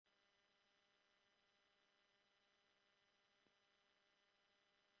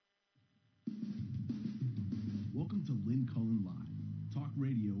to Lynn Cullen Live. Talk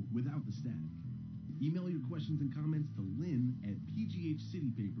radio without the static. Email your questions and comments to Lynn at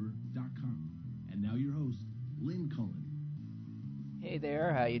pghcitypaper.com. And now your host, Lynn Cullen. Hey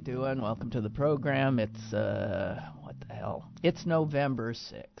there, how you doing? Welcome to the program. It's, what the hell? It's November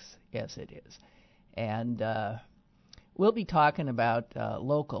 6th. Yes, it is. And we'll be talking about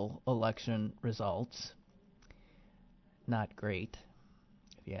local election results. Not great,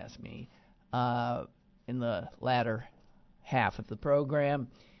 if you ask me. In the latter half of the program.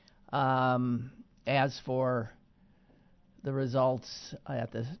 As for the results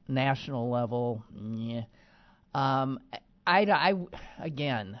at the national level,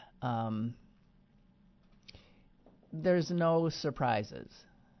 there's no surprises.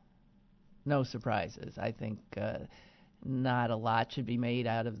 No surprises. I think not a lot should be made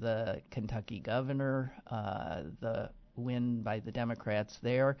out of the Kentucky governor, the win by the Democrats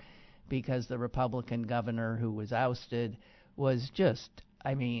there, because the Republican governor who was ousted was just,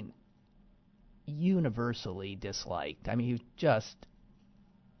 universally disliked. He was just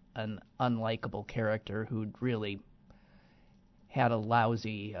an unlikable character who'd really had a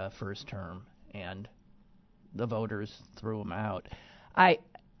lousy first term, and the voters threw him out. I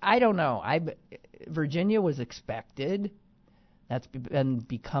don't know. Virginia was expected. That's been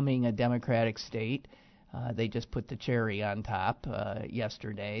becoming a Democratic state. They just put the cherry on top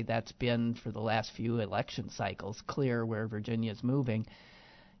yesterday. That's been, for the last few election cycles, clear where Virginia's moving.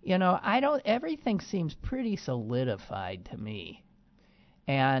 Everything seems pretty solidified to me.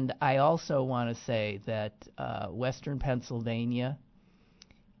 And I also want to say that Western Pennsylvania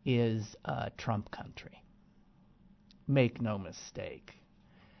is Trump country. Make no mistake.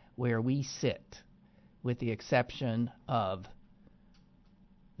 Where we sit, with the exception of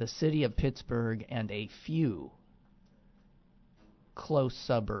the city of Pittsburgh and a few close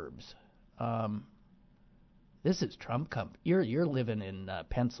suburbs. This is Trump country. You're living in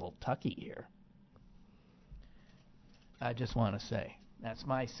Pennsylvania here. I just want to say. That's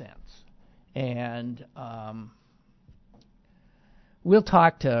my sense. And we'll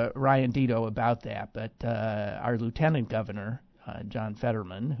talk to Ryan Deto about that, but our Lieutenant Governor, John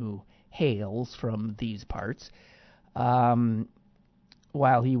Fetterman, who hails from these parts,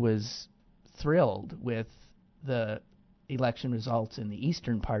 while he was thrilled with the election results in the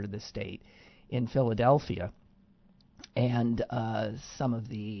eastern part of the state, in Philadelphia, and some of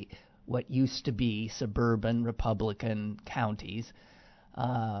the what used to be suburban Republican counties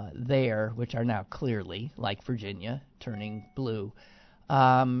there, which are now clearly, like Virginia, turning blue,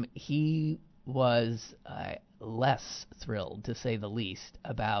 he was less thrilled, to say the least,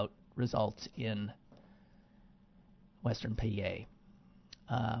 about results in Western PA.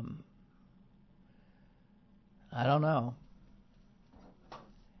 I don't know.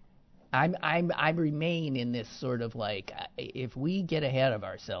 I remain in this sort of if we get ahead of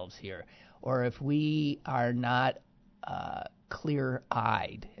ourselves here, or if we are not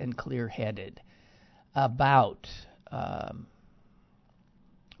clear-eyed and clear-headed about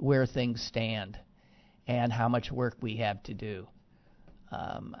where things stand and how much work we have to do,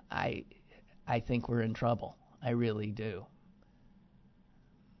 I think we're in trouble. I really do.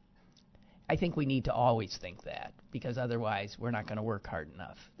 I think we need to always think that, because otherwise we're not going to work hard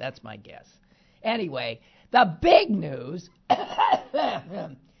enough. That's my guess. Anyway, the big news...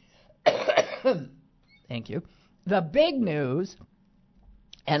 Thank you. The big news,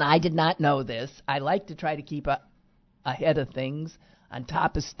 and I did not know this, I like to try to keep ahead of things, on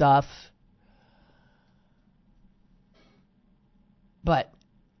top of stuff, but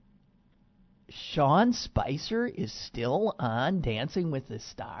Sean Spicer is still on Dancing with the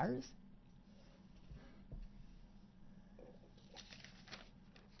Stars?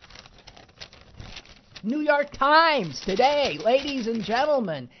 New York Times today, ladies and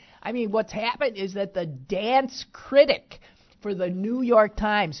gentlemen. What's happened is that the dance critic for the New York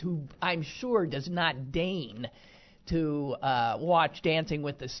Times, who I'm sure does not deign to watch Dancing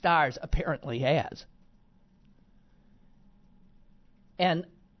with the Stars, apparently has. And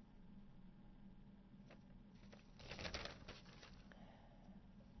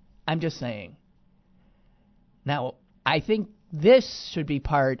I'm just saying. Now, I think this should be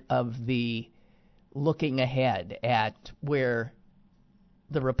part of the looking ahead at where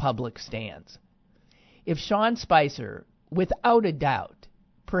the Republic stands. If Sean Spicer, without a doubt,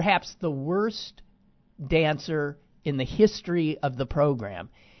 perhaps the worst dancer in the history of the program,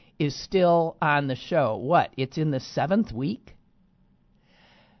 is still on the show, it's in the 7th week?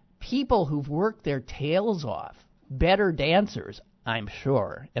 People who've worked their tails off, better dancers, I'm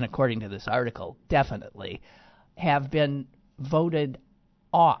sure, and according to this article, definitely, have been voted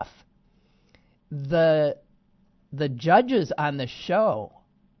off. The the judges on the show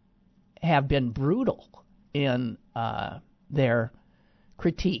have been brutal in their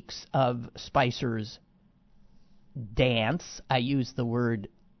critiques of Spicer's dance. I use the word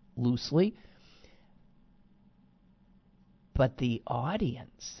loosely. But the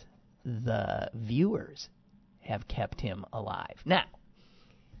audience, the viewers, have kept him alive. Now,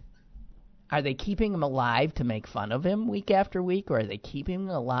 are they keeping him alive to make fun of him week after week, or are they keeping him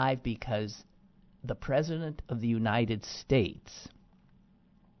alive because the President of the United States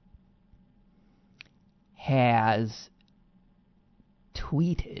has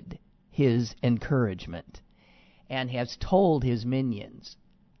tweeted his encouragement and has told his minions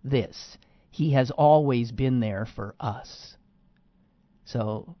this: he has always been there for us.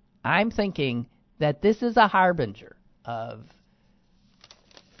 So I'm thinking that this is a harbinger of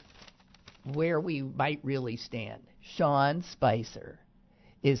where we might really stand. Sean Spicer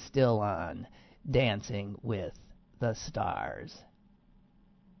is still on Dancing with the Stars,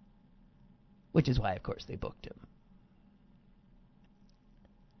 which is why, of course, they booked him.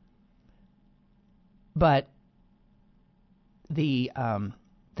 But the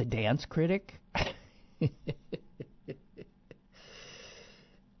dance critic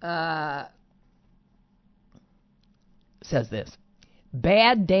says this: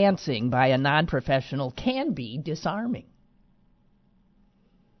 bad dancing by a non-professional can be disarming.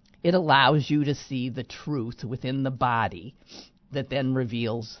 It allows you to see the truth within the body that then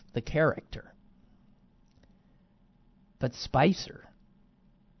reveals the character. But Spicer,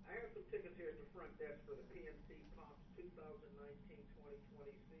 I have some tickets here at the front desk for the PNC Pops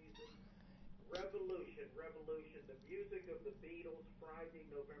 2019-2020 season. Revolution, the music of the Beatles, Friday,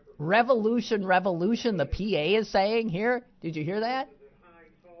 November 4th. Revolution, the PA is saying here. Did you hear that?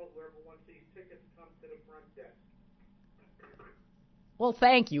 Whoever wants these tickets, come to the front desk. Well,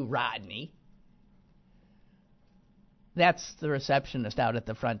 thank you, Rodney. That's the receptionist out at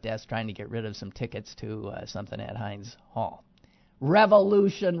the front desk trying to get rid of some tickets to something at Heinz Hall.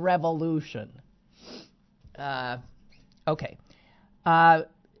 Revolution. Okay.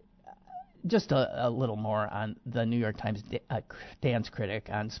 Just a little more on the New York Times dance critic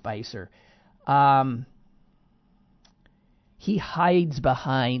on Spicer. He hides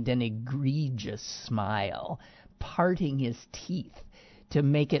behind an egregious smile, parting his teeth to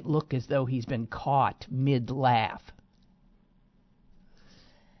make it look as though he's been caught mid-laugh.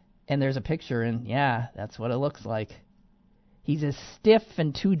 And there's a picture, and yeah, that's what it looks like. He's as stiff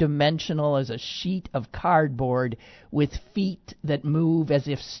and two-dimensional as a sheet of cardboard, with feet that move as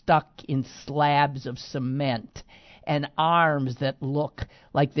if stuck in slabs of cement, and arms that look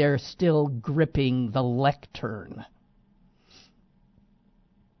like they're still gripping the lectern.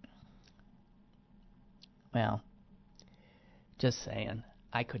 Well, just saying,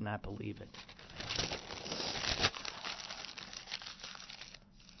 I could not believe it.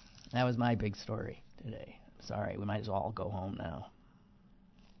 That was my big story today. Sorry, we might as well all go home now.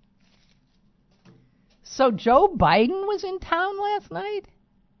 So Joe Biden was in town last night?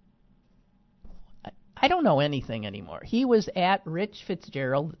 I don't know anything anymore. He was at Rich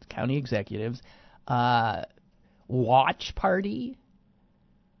Fitzgerald, county executive's, watch party.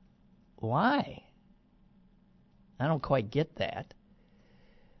 Why? I don't quite get that.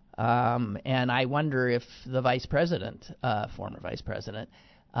 And I wonder if the vice president, former vice president,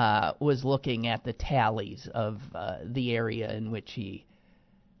 was looking at the tallies of the area in which he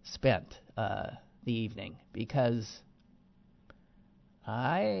spent the evening, because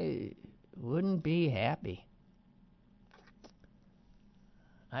I wouldn't be happy.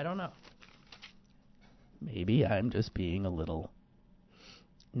 I don't know. Maybe I'm just being a little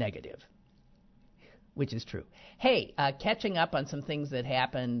negative, which is true. Hey, catching up on some things that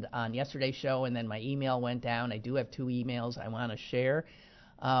happened on yesterday's show, and then my email went down. I do have 2 emails I want to share.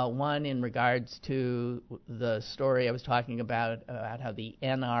 One in regards to the story I was talking about how the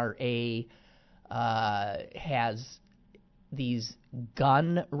NRA has these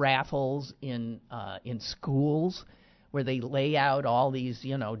gun raffles in schools where they lay out all these,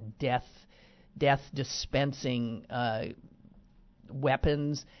 death dispensing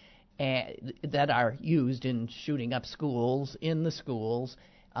weapons that are used in shooting up schools, in the schools,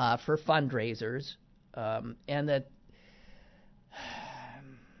 for fundraisers, and that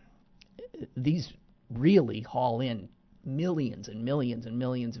these really haul in millions and millions and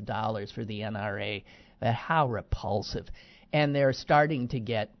millions of dollars for the NRA. How repulsive. And they're starting to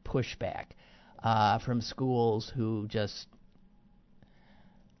get pushback from schools who just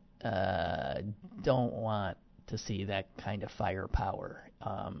don't want to see that kind of firepower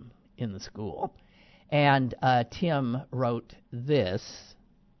in the school. And Tim wrote this.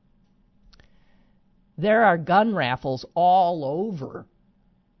 There are gun raffles all over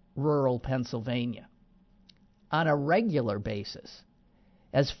rural Pennsylvania on a regular basis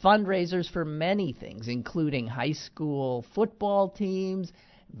as fundraisers for many things, including high school football teams,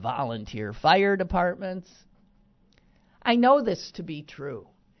 volunteer fire departments. I know this to be true,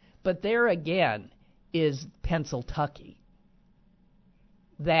 but there again is Pennsylvania.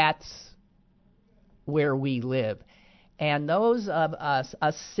 That's where we live. And those of us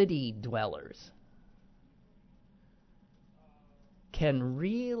city dwellers, can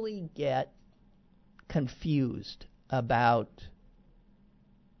really get confused about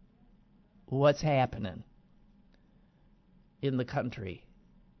what's happening in the country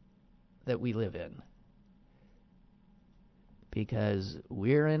that we live in. Because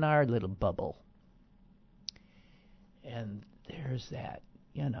we're in our little bubble. And there's that,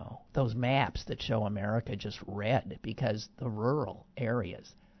 those maps that show America just red because the rural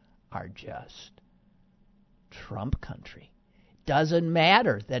areas are just Trump country. Doesn't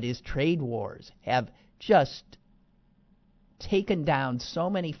matter that his trade wars have just taken down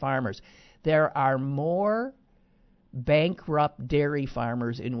so many farmers. There are more bankrupt dairy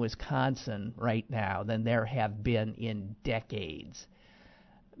farmers in Wisconsin right now than there have been in decades.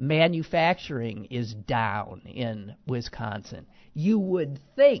 Manufacturing is down in Wisconsin. You would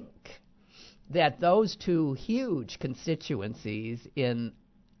think that those two huge constituencies in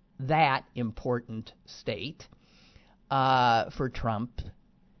that important state for Trump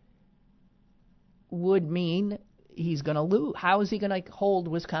would mean he's going to lose. How is he going to hold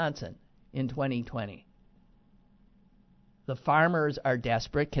Wisconsin in 2020? The farmers are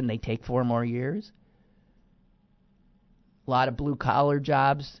desperate. Can they take 4 more years? A lot of blue-collar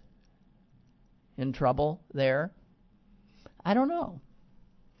jobs in trouble there. I don't know.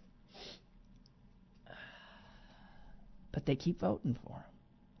 But they keep voting for him.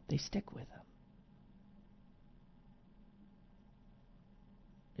 They stick with him.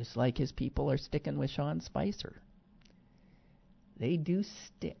 Just like his people are sticking with Sean Spicer. They do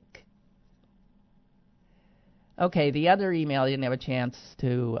stick. Okay, the other email I didn't have a chance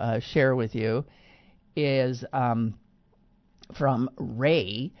to share with you is from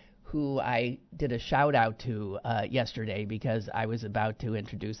Ray, who I did a shout out to yesterday because I was about to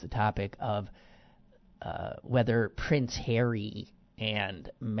introduce the topic of whether Prince Harry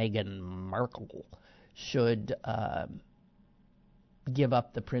and Meghan Markle should give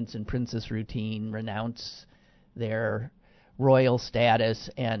up the prince and princess routine, renounce their royal status,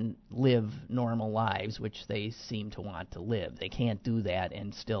 and live normal lives, which they seem to want to live. They can't do that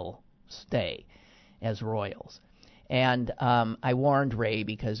and still stay as royals. And I warned Ray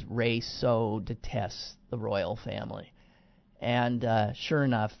because Ray so detests the royal family. And sure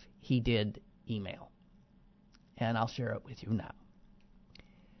enough, he did email. And I'll share it with you now.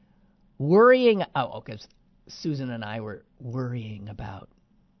 Okay, Susan and I were worrying about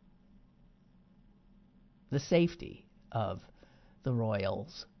the safety of the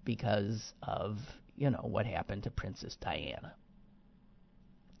royals because of, what happened to Princess Diana.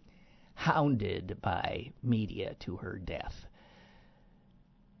 Hounded by media to her death.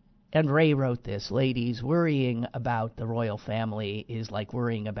 And Ray wrote this, ladies, worrying about the royal family is like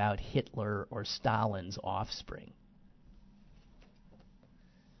worrying about Hitler or Stalin's offspring.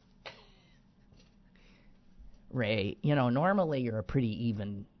 Ray, normally you're a pretty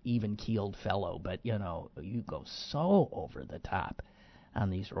even-keeled fellow, but, you go so over the top on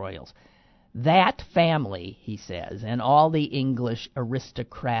these royals. That family, he says, and all the English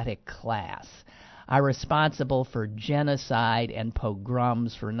aristocratic class are responsible for genocide and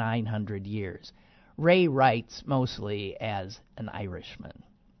pogroms for 900 years. Ray writes mostly as an Irishman.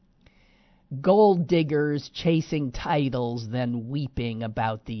 Gold diggers chasing titles, then weeping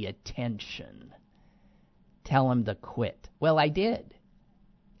about the attention. Tell him to quit. Well, I did.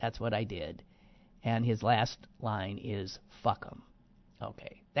 That's what I did. And his last line is, fuck him.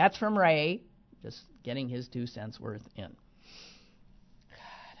 Okay, that's from Ray, just getting his 2 cents worth in. God.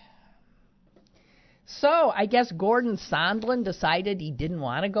 So, I guess Gordon Sondland decided he didn't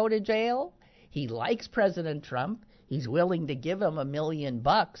want to go to jail. He likes President Trump. He's willing to give him $1 million,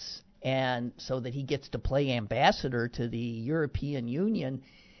 and so that he gets to play ambassador to the European Union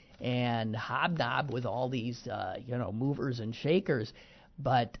and hobnob with all these, movers and shakers.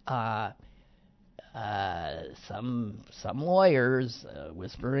 But some lawyers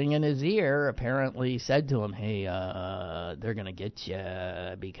whispering in his ear apparently said to him, hey, they're going to get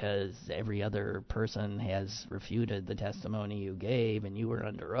you because every other person has refuted the testimony you gave and you were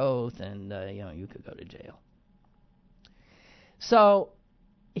under oath and, you could go to jail. So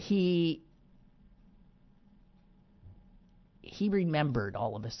he he remembered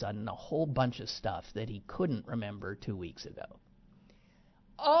all of a sudden a whole bunch of stuff that he couldn't remember 2 weeks ago.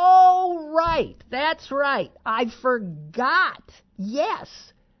 Oh, right. That's right. I forgot.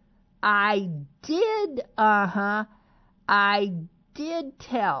 Yes. I did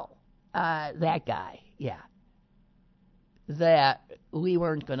tell that guy, that we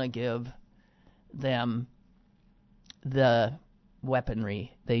weren't going to give them the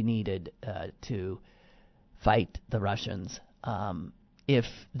weaponry they needed to fight the Russians if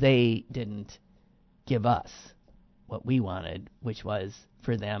they didn't give us what we wanted, which was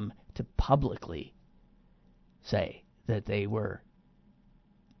for them to publicly say that they were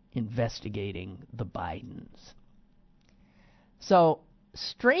investigating the Bidens. So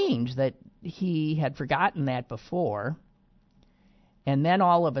strange that he had forgotten that before, and then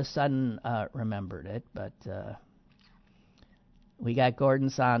all of a sudden remembered it. But we got Gordon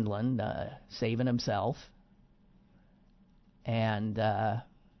Sondland saving himself, and it'll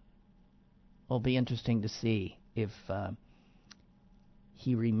be interesting to see if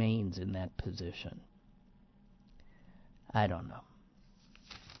he remains in that position. I don't know.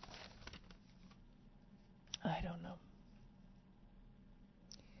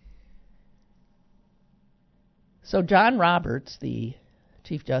 So John Roberts, the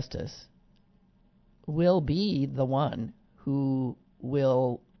Chief Justice, will be the one who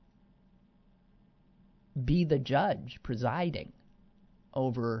will be the judge presiding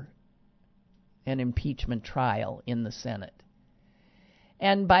over an impeachment trial in the Senate.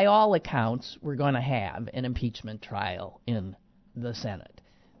 And by all accounts, we're going to have an impeachment trial in the Senate.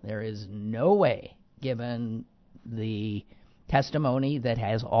 There is no way, given the testimony that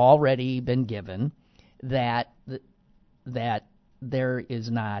has already been given, that there is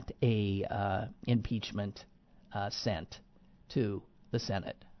not a impeachment sent to the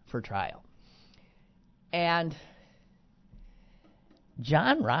Senate for trial. And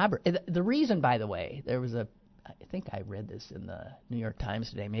John Roberts, the reason, by the way, I think I read this in the New York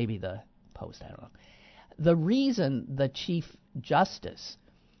Times today, maybe the Post, I don't know. The reason the Chief Justice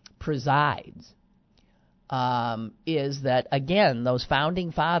presides is that, again, those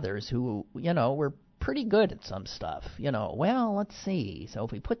founding fathers who, were pretty good at some stuff, well, let's see. So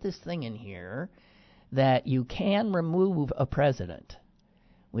if we put this thing in here that you can remove a president,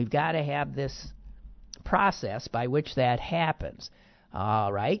 we've got to have this process by which that happens.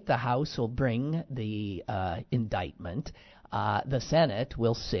 All right, the House will bring the indictment. The Senate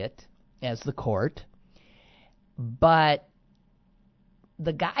will sit as the court. But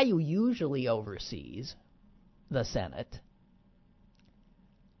the guy who usually oversees the Senate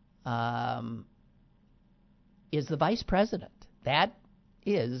is the vice president. That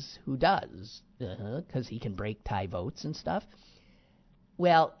is who does, because he can break tie votes and stuff.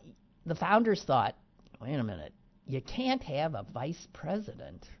 Well, the founders thought, wait a minute, you can't have a vice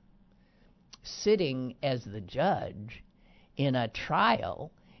president sitting as the judge in a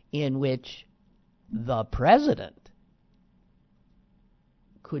trial in which the president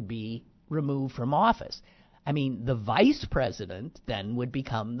could be removed from office. I mean, the vice president then would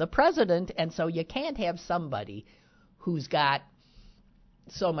become the president, and so you can't have somebody who's got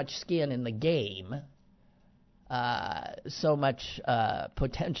so much skin in the game, so much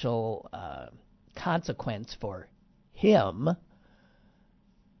potential consequence for him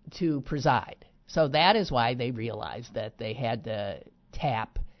to preside. So that is why they realized that they had to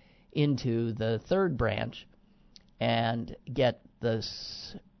tap into the third branch and get the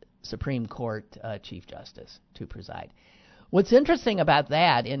Supreme Court Chief Justice to preside. What's interesting about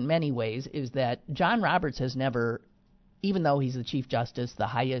that, in many ways, is that John Roberts has never, even though he's the Chief Justice, the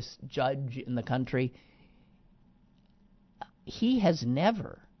highest judge in the country, he has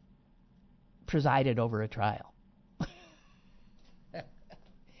never presided over a trial.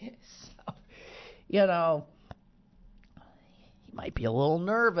 So, he might be a little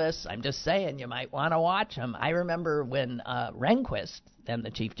nervous. I'm just saying, you might want to watch him. I remember when Rehnquist, then the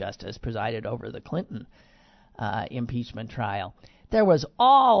Chief Justice, presided over the Clinton impeachment trial. There was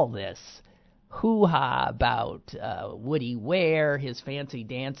all this hoo-ha about would he wear his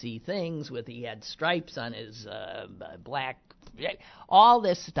fancy-dancy things with he had stripes on his black, all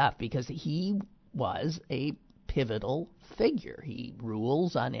this stuff, because he was a pivotal figure. He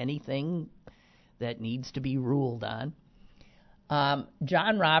rules on anything that needs to be ruled on.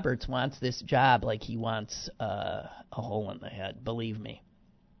 John Roberts wants this job like he wants a hole in the head, believe me.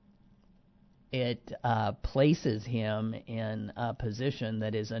 It places him in a position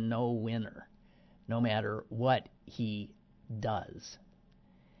that is a no-winner, no matter what he does.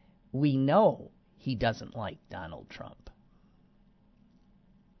 We know he doesn't like Donald Trump.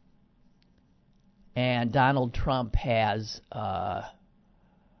 And Donald Trump has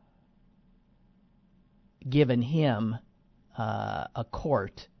given him a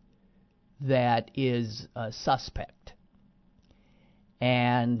court that is suspect.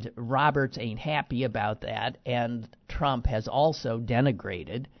 And Roberts ain't happy about that, and Trump has also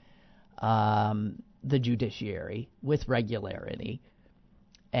denigrated the judiciary with regularity.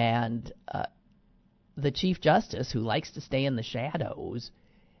 And the Chief Justice, who likes to stay in the shadows,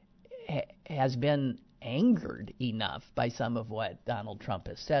 has been angered enough by some of what Donald Trump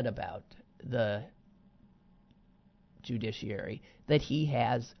has said about the judiciary that he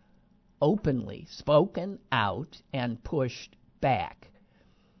has openly spoken out and pushed back,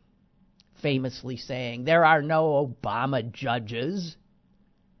 famously saying, "There are no Obama judges,"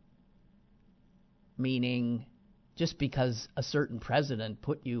 meaning just because a certain president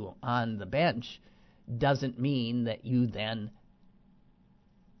put you on the bench doesn't mean that you then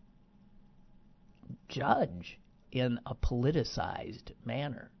judge in a politicized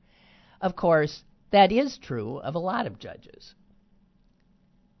manner. Of course, that is true of a lot of judges,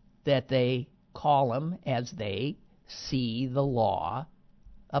 that they call them as they see the law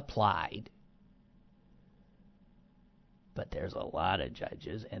applied. But there's a lot of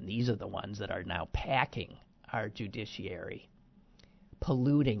judges, and these are the ones that are now packing our judiciary,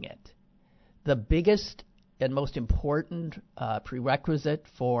 polluting it. The biggest and most important prerequisite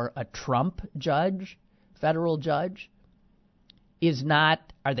for a Trump judge, federal judge, is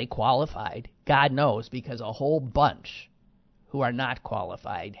not, are they qualified? God knows, because a whole bunch who are not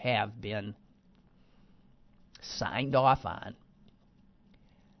qualified have been signed off on.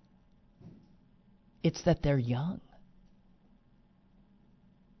 It's that they're young.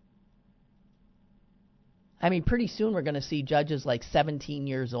 I mean, pretty soon we're going to see judges like 17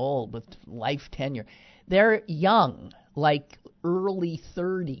 years old with life tenure. They're young, like early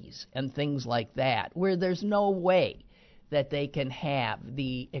 30s and things like that, where there's no way that they can have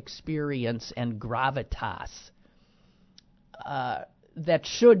the experience and gravitas that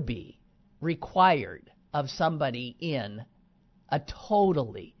should be required of somebody in a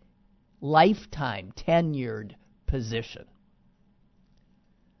totally lifetime tenured position.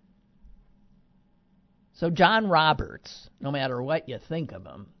 So John Roberts, no matter what you think of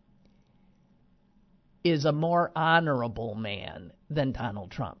him, is a more honorable man than Donald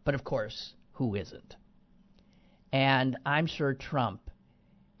Trump. But of course, who isn't? And I'm sure Trump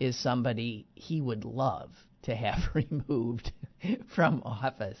is somebody he would love to have removed from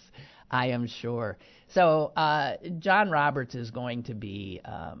office. I am sure. So John Roberts is going to be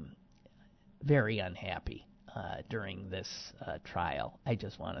very unhappy during this trial, I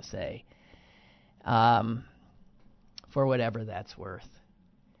just want to say, for whatever that's worth.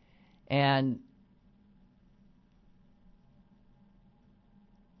 And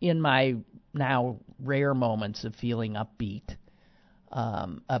in my now rare moments of feeling upbeat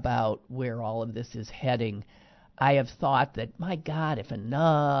about where all of this is heading, I have thought that, my God, if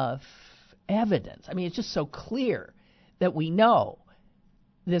enough evidence, I mean, it's just so clear that we know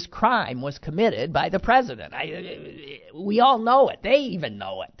this crime was committed by the president. We all know it. They even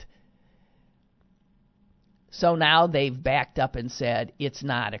know it. So now they've backed up and said it's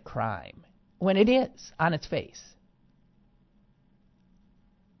not a crime, when it is, on its face.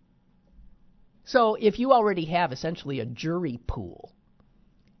 So if you already have essentially a jury pool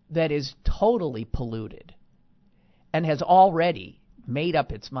that is totally polluted and has already made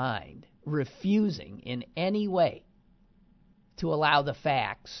up its mind, refusing in any way to allow the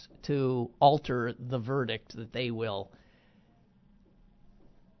facts to alter the verdict that they will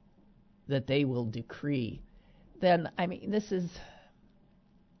decree, then, I mean, this is...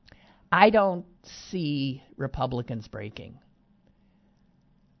 I don't see Republicans breaking.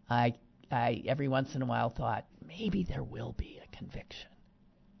 I every once in a while thought, maybe there will be a conviction.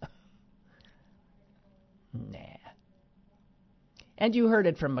 Nah. And you heard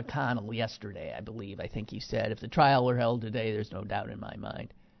it from McConnell yesterday, I believe. I think he said, if the trial were held today, there's no doubt in my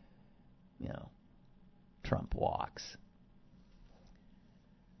mind. You know, Trump walks.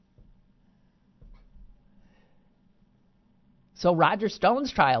 So Roger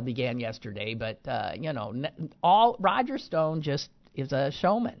Stone's trial began yesterday, but, Roger Stone just is a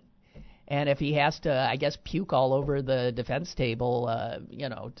showman. And if he has to, I guess, puke all over the defense table,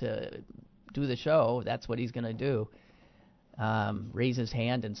 to do the show, that's what he's going to do. Raise his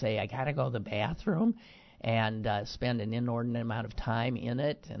hand and say, I got to go to the bathroom, and spend an inordinate amount of time in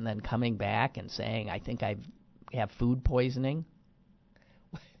it, and then coming back and saying, I think I have food poisoning.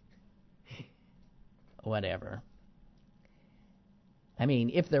 Whatever. I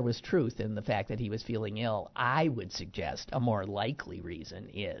mean, if there was truth in the fact that he was feeling ill, I would suggest a more likely reason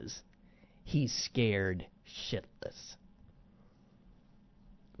is He's scared shitless.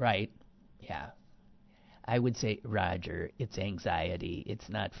 Right? Yeah. I would say, Roger, it's anxiety. It's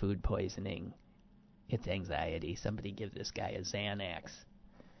not food poisoning. It's anxiety. Somebody give this guy a Xanax.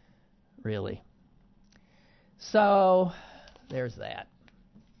 Really. So, there's that.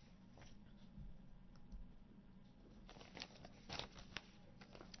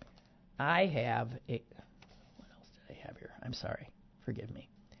 I have a... What else did I have here? I'm sorry. Forgive me.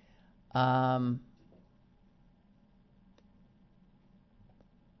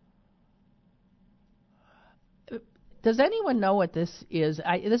 Does anyone know what this is?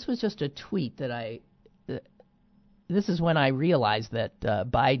 This was just a tweet that this is when I realized that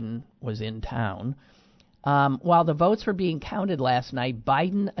Biden was in town. While the votes were being counted last night,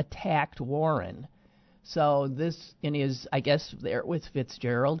 Biden attacked Warren. So this, in his, I guess, there with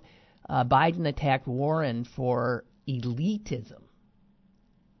Fitzgerald, Biden attacked Warren for elitism.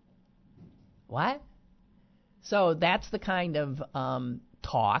 What? So that's the kind of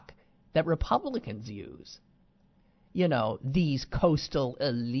talk that Republicans use. You know, these coastal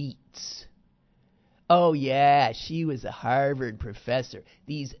elites. Oh, yeah, she was a Harvard professor.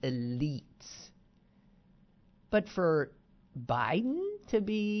 These elites. But for Biden to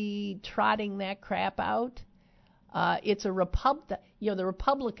be trotting that crap out, it's a the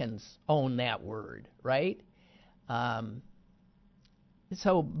Republicans own that word, right?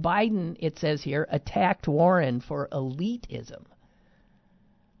 So Biden, it says here, attacked Warren for elitism.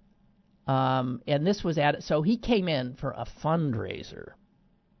 And this was so he came in for a fundraiser,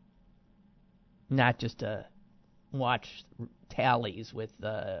 not just to watch tallies with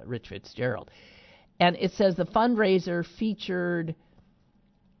Rich Fitzgerald. And it says the fundraiser featured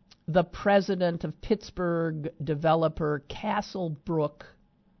the president of Pittsburgh developer Castlebrook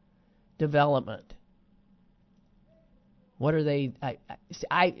Development. What are they?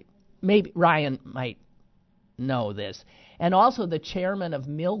 Maybe Ryan might know this. And also the chairman of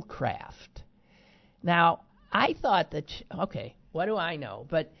Millcraft. Now, I thought that, okay, what do I know?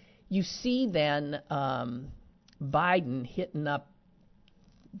 But you see then Biden hitting up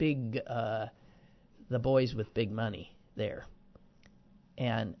the boys with big money there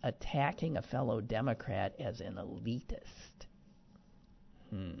and attacking a fellow Democrat as an elitist.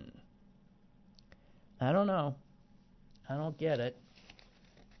 I don't know. I don't get it.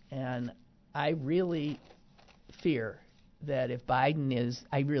 And I really fear that if Biden is,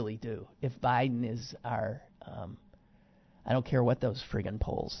 I really do, if Biden is our, I don't care what those friggin'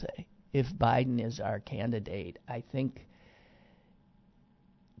 polls say, if Biden is our candidate, I think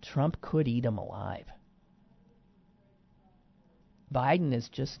Trump could eat him alive. Biden is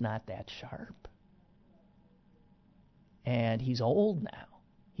just not that sharp. And he's old now.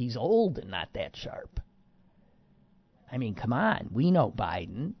 He's old and not that sharp. I mean, come on. We know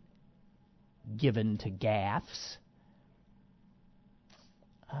Biden, given to gaffes.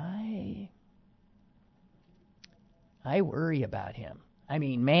 I worry about him. I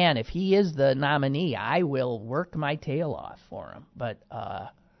mean, man, if he is the nominee, I will work my tail off for him. But,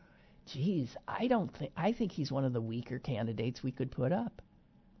 geez, I think he's one of the weaker candidates we could put up.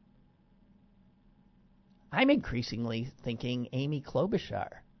 I'm increasingly thinking Amy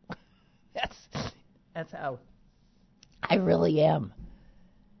Klobuchar. That's how I really am.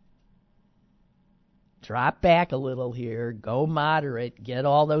 Drop back a little here. Go moderate. Get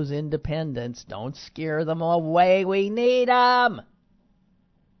all those independents. Don't scare them away. We need them.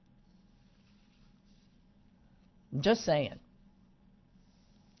 I'm just saying.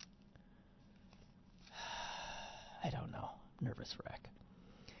 I don't know. Nervous wreck.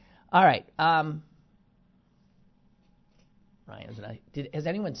 All right. Ryan, has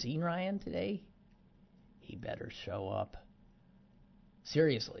anyone seen Ryan today? He better show up.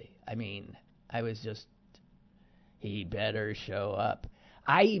 Seriously. I mean, he better show up.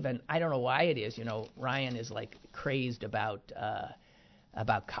 I don't know why it is, Ryan is like crazed about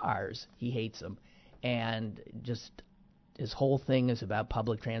cars. He hates them. And just his whole thing is about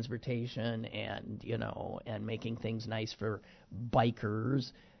public transportation and, and making things nice for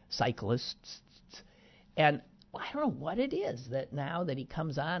bikers, cyclists. And I don't know what it is that now that he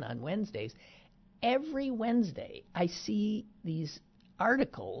comes on Wednesdays, every Wednesday I see these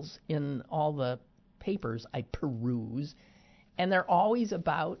articles in all the papers I peruse, and they're always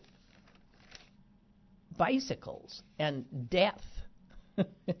about bicycles and death,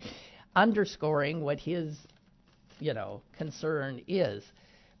 underscoring what his, concern is.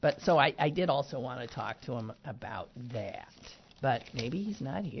 But so I did also want to talk to him about that, but maybe he's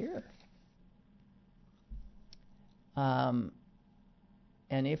not here. And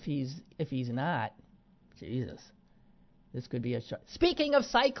if he's not, Jesus, This could be a short. Speaking of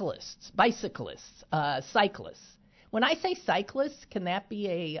cyclists, bicyclists, cyclists. When I say cyclist, can that be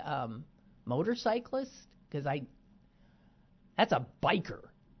a motorcyclist? Because that's a biker.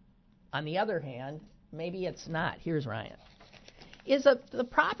 On the other hand, maybe it's not. Here's Ryan. Is the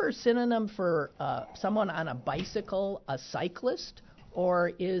proper synonym for someone on a bicycle a cyclist,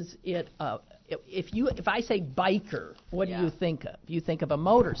 or is it if I say biker, what do you think of? You think of a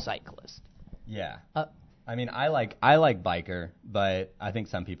motorcyclist. Yeah. I mean, I like biker, but I think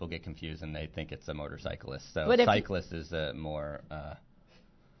some people get confused and they think it's a motorcyclist. So cyclist is a more.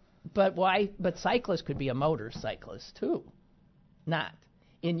 But why? But cyclist could be a motorcyclist too. Not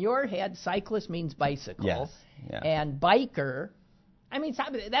in your head. Cyclist means bicycle. Yes. Yeah. And biker. I mean,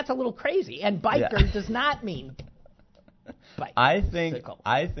 that's a little crazy. And biker does not mean bicycle.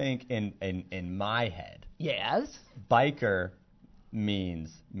 I think in my head. Yes. Biker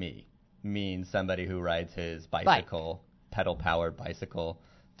means somebody who rides his bicycle, pedal-powered bicycle,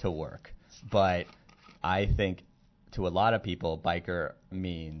 to work. But I think to a lot of people, biker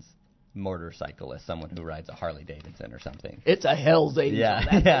means motorcyclist, someone who rides a Harley Davidson or something. It's a Hell's Angel.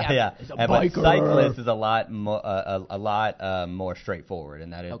 Yeah. It's a biker. biker. But cyclist is a lot more straighthtforward, in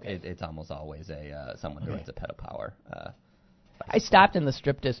that it's almost always someone who rides a pedal power. I stopped in the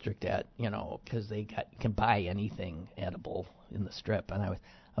Strip District because you can buy anything edible in the Strip, and I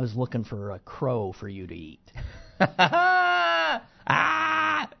was looking for a crow for you to eat. What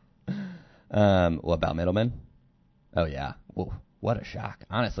about Middleman? Oh yeah. Whoa, what a shock.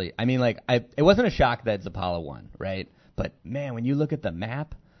 Honestly, I mean, it wasn't a shock that Zapala won, right? But man, when you look at the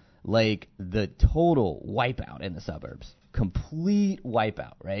map, the total wipeout in the suburbs, complete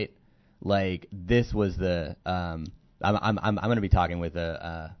wipeout, right? This was the I'm going to be talking with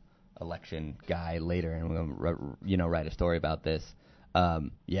a election guy later, and we're going to write a story about this.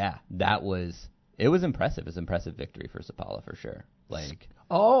 It was impressive. It was an impressive victory for Zapala for sure.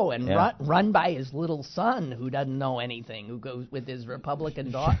 Run by his little son who doesn't know anything, who goes with his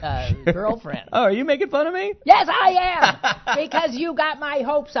Republican girlfriend. Oh, are you making fun of me? Yes, I am, because you got my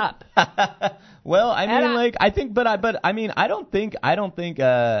hopes up. Well, I mean, I think, but I mean, I don't think,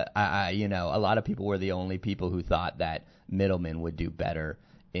 a lot of people were the only people who thought that Middleman would do better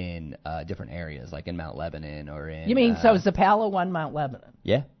in different areas, like in Mount Lebanon or in. You mean so Zapala won Mount Lebanon?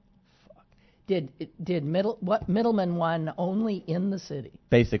 Yeah. Did Middleman won only in the city?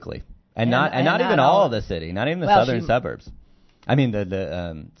 Basically, and not even all of the city, not even the southern suburbs. I mean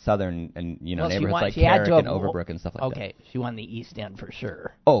the southern and neighborhoods like Carrick and Overbrook and stuff like that. Okay, she won the East End for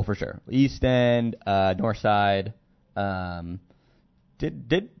sure. Oh, for sure. East End, North Side.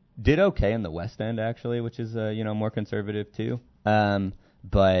 Did okay in the West End actually, which is more conservative too.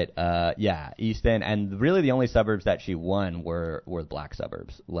 But East End, and really the only suburbs that she won were black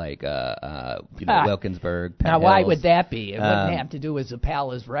suburbs, like Wilkinsburg, Penn Now, why Hills. would that be? It wouldn't have to do with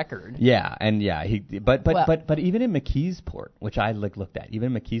Zapala's record. Yeah, and but even in McKeesport, which I looked at,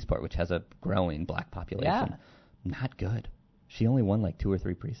 even in McKeesport, which has a growing black population, not good. She only won 2 or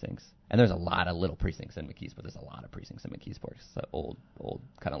 3 precincts, and there's a lot of little precincts in McKeesport. There's a lot of precincts in McKeesport. It's an old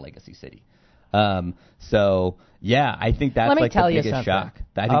kind of legacy city. I think that's the biggest shock.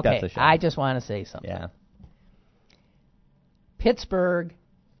 I think that's a shock. I just want to say something. Yeah. Pittsburgh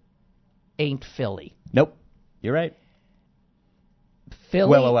ain't Philly. Nope. You're right. Philly.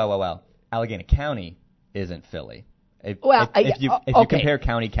 Well. Allegheny County isn't Philly. If you compare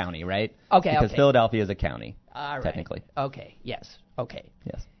county, right? Okay. Because Philadelphia is a county, technically. Okay. Yes. Okay.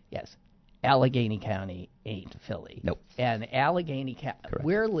 Yes. Allegheny County ain't Philly. Nope. And Allegheny County,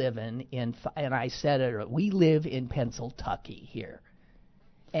 we're living in, and I said it, we live in Pennsylvania here.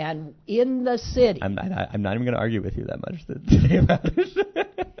 And in the city. I'm not even going to argue with you that much today about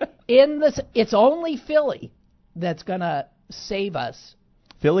it. It's only Philly that's going to save us.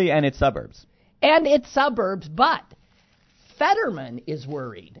 Philly and its suburbs. But Fetterman is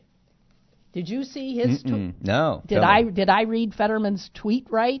worried. Did you see his tweet? No. Did I read Fetterman's tweet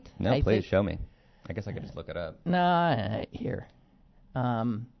right? No, please show me. I guess I could just look it up. No, here.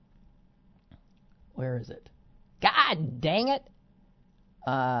 Where is it? God dang it.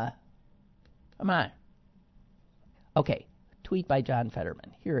 Come on. Okay, tweet by John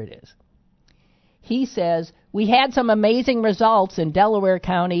Fetterman. Here it is. He says, we had some amazing results in Delaware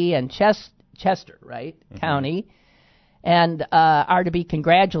County and Chester, right? Mm-hmm. County. And are to be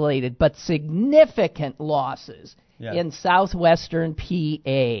congratulated, but significant losses in southwestern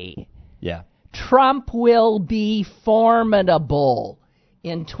PA. Yeah. Trump will be formidable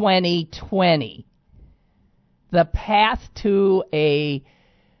in 2020. The path to a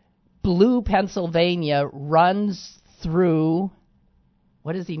blue Pennsylvania runs through,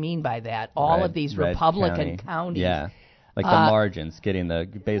 what does he mean by that? All of these Republican counties. Yeah. Like the margins, getting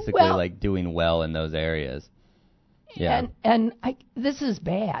basically like doing well in those areas. Yeah. And this is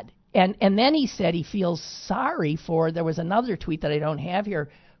bad. And then he said he feels sorry for, there was another tweet that I don't have here,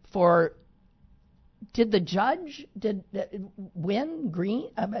 for, did the judge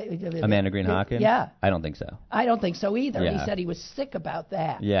win? Amanda Green Hawkins? Yeah. I don't think so. I don't think so either. Yeah. He said he was sick about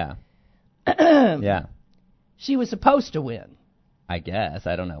that. Yeah. Yeah. She was supposed to win. I guess.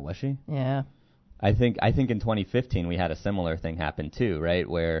 I don't know. Was she? Yeah. I think in 2015 we had a similar thing happen too, right?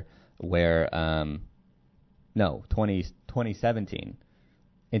 Where 2017.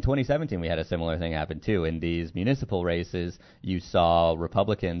 In 2017 we had a similar thing happen too. In these municipal races, you saw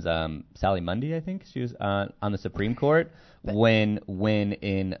Republicans, Sally Mundy, I think she was on the Supreme Court, when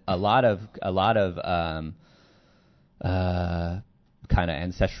in a lot of kind of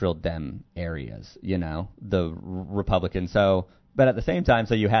ancestral Dem areas, the Republicans. But at the same time,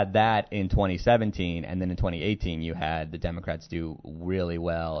 so you had that in 2017, and then in 2018 you had the Democrats do really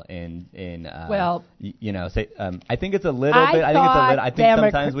well I think it's a little bit. I think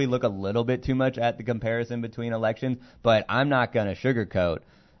sometimes we look a little bit too much at the comparison between elections, but I'm not going to sugarcoat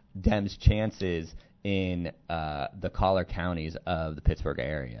Dems' chances in the collar counties of the Pittsburgh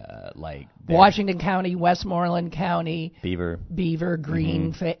area, like Washington County, Westmoreland County, Beaver,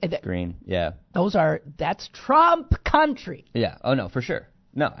 Green, Green, yeah. That's Trump country. Yeah. Oh no, for sure.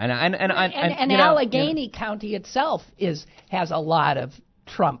 No, and Allegheny County itself has a lot of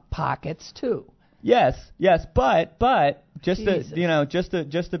Trump pockets too. Yes, but just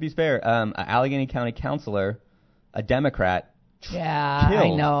to be fair, Allegheny County councilor, a Democrat. Yeah,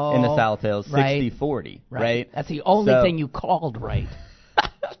 killed I know. In the South Hills, 60-40, right? Right? That's the only thing you called right.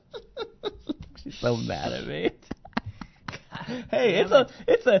 She's so mad at me. Hey,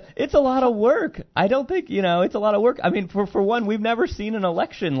 it's a lot of work. I don't think, it's a lot of work. I mean, for one, we've never seen an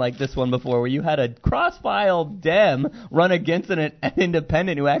election like this one before, where you had a cross-file Dem run against an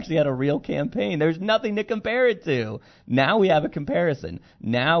independent who actually had a real campaign. There's nothing to compare it to. Now we have a comparison.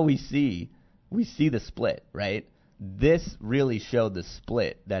 Now we see the split, right? This really showed the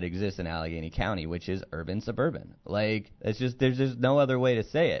split that exists in Allegheny County, which is urban-suburban. Like, there's just no other way to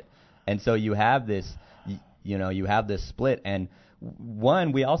say it. And so you have this, you have this split. And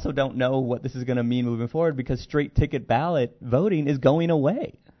one, we also don't know what this is going to mean moving forward, because straight ticket ballot voting is going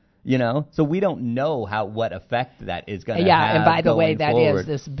away. So we don't know what effect that is going to have. Yeah, and by the way, forward.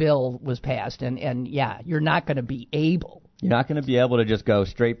 this bill was passed, and you're not going to be able. You're not going to be able to just go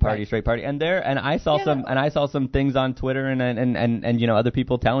straight party. And I saw some things on Twitter and other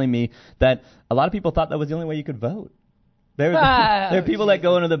people telling me that a lot of people thought that was the only way you could vote. There are people that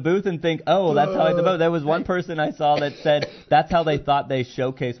go into the booth and think, oh, that's how I vote. There was one person I saw that said that's how they thought they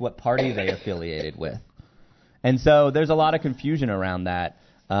showcased what party they affiliated with. And so there's a lot of confusion around that.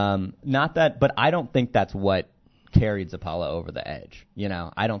 But I don't think that's what carried Zapala over the edge.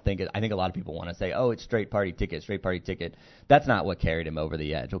 I don't think I think a lot of people want to say, oh, it's straight party ticket. That's not what carried him over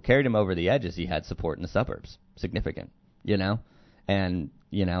the edge. What carried him over the edge is he had support in the suburbs, significant, and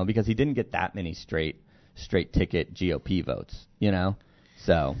because he didn't get that many straight ticket GOP votes,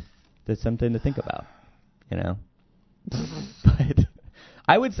 so that's something to think about, But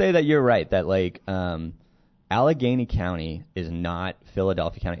I would say that you're right, that Allegheny County is not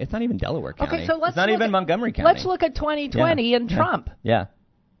Philadelphia County. It's not even Delaware County. Okay, so let's it's not even Montgomery County. Let's look at 2020 and Trump. Yeah.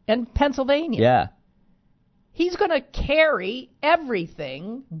 And Pennsylvania. Yeah. He's going to carry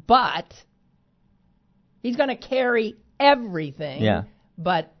everything, but Yeah.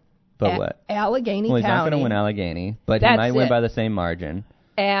 But what? Allegheny County. Well, he's County. not going to win Allegheny, but he might win by the same margin.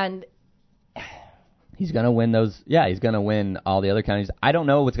 And he's going to win those. Yeah, he's going to win all the other counties. I don't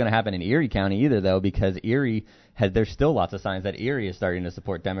know what's going to happen in Erie County either, though, because there's still lots of signs that Erie is starting to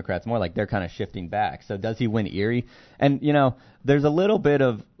support Democrats more. Like, they're kind of shifting back. So does he win Erie? And, there's a little bit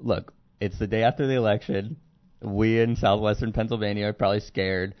of, look, it's the day after the election. We in southwestern Pennsylvania are probably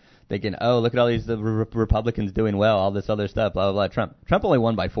scared, thinking, oh, look at all these Republicans doing well, all this other stuff, blah, blah, blah. Trump only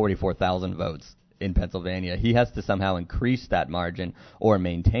won by 44,000 votes in Pennsylvania. He has to somehow increase that margin or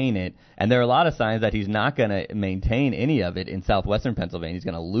maintain it. And there are a lot of signs that he's not going to maintain any of it in southwestern Pennsylvania. He's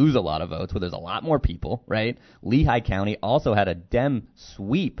going to lose a lot of votes where there's a lot more people, right? Lehigh County also had a Dem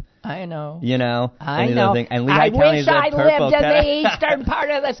sweep. I know. I know. And Lehigh County is I lived in the eastern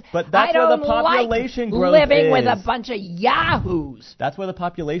part of this. But that's where the population growth living is. with a bunch of yahoos. That's where the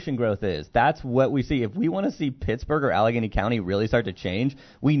population growth is. That's what we see. If we want to see Pittsburgh or Allegheny County really start to change,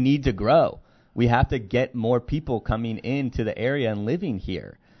 we need to grow. We have to get more people coming into the area and living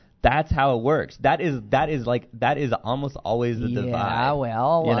here. That's how it works. That is almost always the divide. Yeah,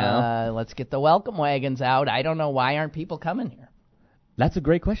 well, let's get the welcome wagons out. I don't know, why aren't people coming here? That's a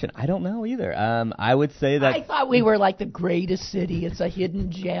great question. I don't know either. I would say that I thought we were like the greatest city. It's a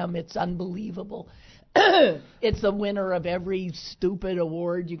hidden gem. It's unbelievable. It's the winner of every stupid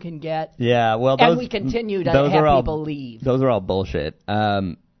award you can get. Yeah, well, and we continue to have people leave. Those are all bullshit.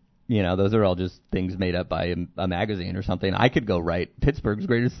 Those are all just things made up by a magazine or something. I could go write Pittsburgh's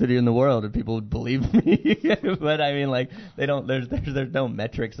greatest city in the world, and people would believe me. But I mean, like, they don't. There's no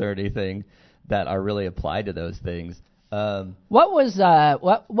metrics or anything that are really applied to those things. What was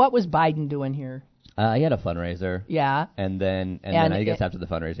Biden doing here? He had a fundraiser. Yeah. And then I guess after the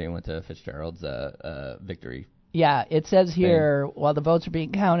fundraiser, he went to Fitzgerald's victory. Yeah, it says here, while the votes are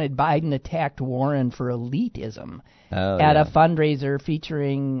being counted, Biden attacked Warren for elitism at a fundraiser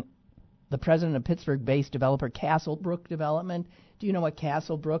featuring the president of Pittsburgh-based developer Castlebrook Development. Do you know what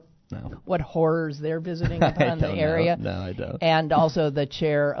Castlebrook? No. What horrors they're visiting upon the area? No, I don't. And also the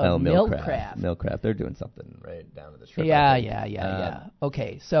chair of Millcraft. Millcraft, they're doing something right down to the strip. Yeah.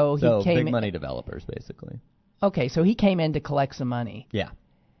 Okay, so he came big money developers, basically. Okay, so he came in to collect some money. Yeah.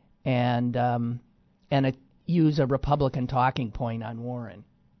 And use a Republican talking point on Warren.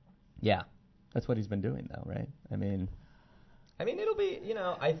 Yeah, that's what he's been doing, though, right? I mean, it'll be,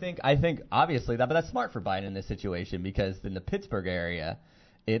 I think obviously but that's smart for Biden in this situation because in the Pittsburgh area,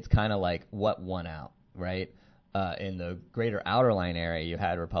 it's kind of like what won out, right? In the greater Outer Line area, you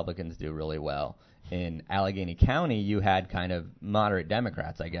had Republicans do really well. In Allegheny County, you had kind of moderate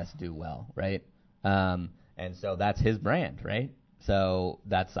Democrats, I guess, do well, right? And so that's his brand, right? So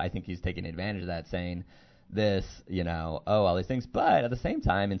I think he's taking advantage of that, saying this, all these things. But at the same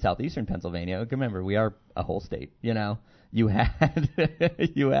time, in southeastern Pennsylvania, remember, we are a whole state, You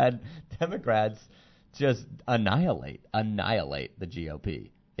had Democrats just annihilate the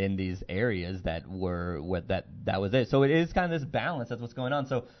GOP in these areas that that was it. So it is kind of this balance. That's what's going on.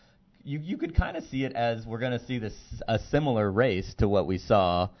 So you could kind of see it as we're going to see a similar race to what we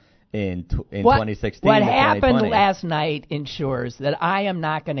saw in 2016. What happened last night ensures that I am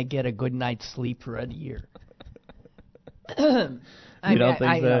not going to get a good night's sleep for a year. You don't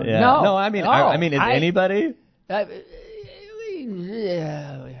think so? Yeah. No. I mean, is anybody?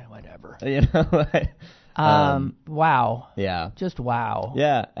 Yeah, whatever. Wow. Yeah. Just wow.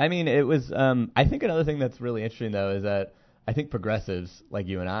 Yeah. I mean, it was. I think another thing that's really interesting though is that I think progressives like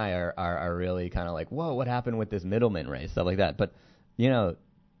you and I are really kind of like, whoa, what happened with this middleman race, stuff like that. But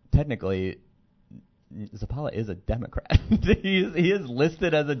technically, Zappala is a Democrat. He is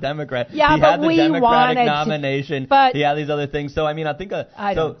listed as a Democrat. Yeah, he had the Democratic nomination. But he had these other things. So I mean, I think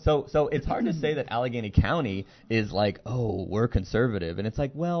so it's hard to say that Allegheny County is like, oh, we're conservative, and it's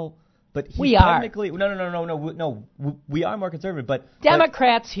like, well, but we technically no, we are more conservative, but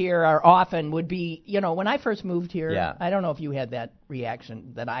Democrats here are often would be, when I first moved here, I don't know if you had that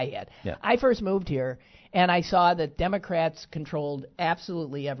reaction that I had. Yeah. I first moved here. And I saw that Democrats controlled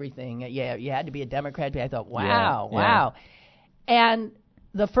absolutely everything. Yeah, you had to be a Democrat. I thought, wow. And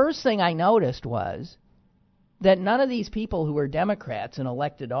the first thing I noticed was that none of these people who were Democrats in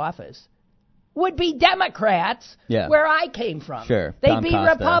elected office would be Democrats where I came from. Sure. They'd be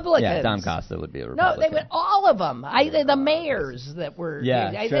Republicans. Yeah, Tom Costa would be a Republican. No, they would, all of them. The mayors that were.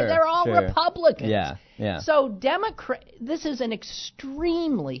 They're all Republicans. Yeah. So this is an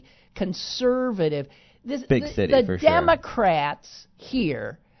extremely conservative. Big city, the for sure. Democrats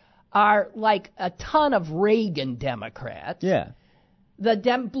here are like a ton of Reagan Democrats. Yeah.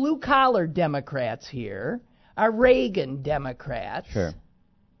 The blue-collar Democrats here are Reagan Democrats. Sure.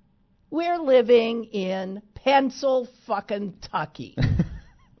 We're living in Pennsylvania.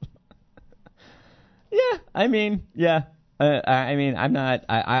 Yeah, I mean, I'm not.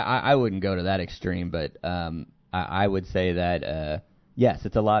 I wouldn't go to that extreme, but I would say that yes,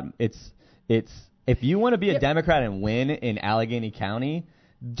 it's a lot. It's. If you want to be a Democrat and win in Allegheny County,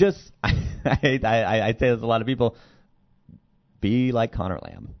 just I say there's a lot of people. Be like Connor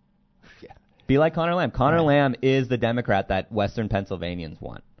Lamb. Yeah. Be like Connor Lamb. Connor Lamb is the Democrat that Western Pennsylvanians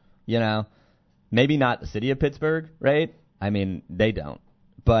want. Maybe not the city of Pittsburgh, right? I mean, they don't.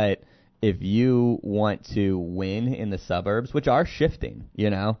 But if you want to win in the suburbs, which are shifting,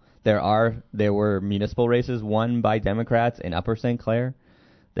 there were municipal races won by Democrats in Upper St. Clair.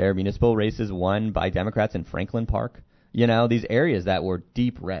 There are municipal races won by Democrats in Franklin Park. These areas that were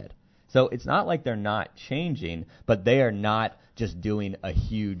deep red. So it's not like they're not changing, but they are not just doing a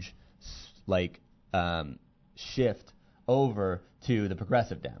huge shift over to the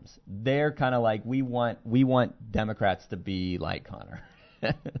progressive Dems. They're kind of like, we want Democrats to be like Connor.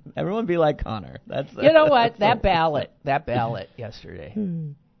 Everyone be like Connor. You know what? That ballot yesterday,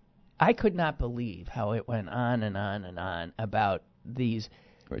 I could not believe how it went on and on and on about these.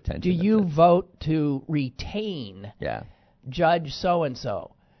 Retention. Do you vote to retain Judge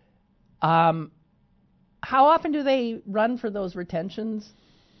so-and-so. How often do they run for those retentions?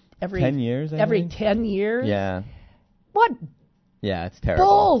 Every 10 years, I think? 10 years? Yeah. What Yeah, it's terrible.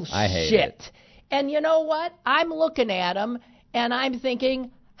 bullshit. I hate it. And you know what? I'm looking at them, and I'm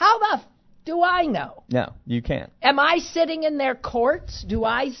thinking, how the do I know? No, you can't. Am I sitting in their courts? Do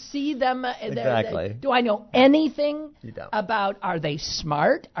I see them? Exactly. Do I know anything You don't. about, are they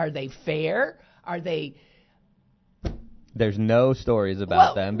smart? Are they fair? Are they... There's no stories about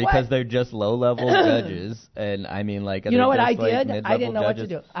Well, them because what? they're just low-level judges. And I mean, like, You know what I just, like, did? I mid-level didn't know what to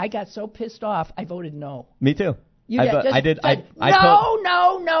judges. do. I got so pissed off, I voted no. Me too. You I did. vo- Just- I did. just- I no, told,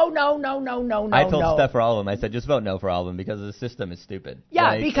 no. I told Steph for all of them. I said, just vote no for all of them because the system is stupid. Yeah,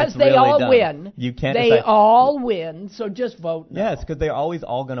 Like, because it's they really all dumb. win. You can't. They decide- all win, so just vote no. Yeah, it's because they're always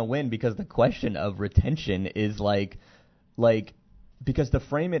all going to win because the question of retention is like, because to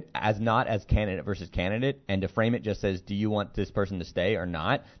frame it as not as candidate versus candidate and to frame it just says, do you want this person to stay or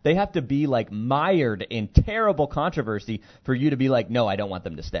not? They have to be like mired in terrible controversy for you to be like, no, I don't want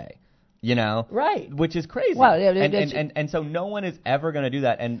them to stay. You know? Right. Which is crazy. Well, and so no one is ever going to do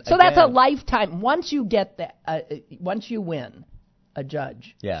that. And So again, that's a lifetime. Once you get that, once you win a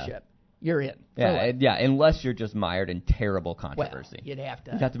judgeship, you're in. Yeah, unless you're just mired in terrible Well, controversy. you'd have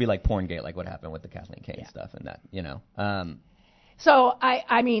to. You'd have to be like Porngate, like what happened with the Kathleen Kane stuff and that, you know. So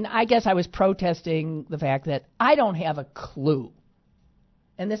I mean, I guess I was protesting the fact that I don't have a clue,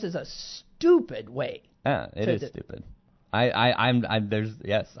 and this is a stupid way. Yeah, it is stupid.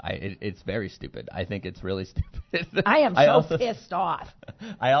 It's very stupid. I think it's really stupid. I am so pissed off.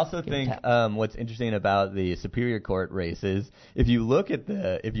 I also think what's interesting about the Superior Court races, if you look at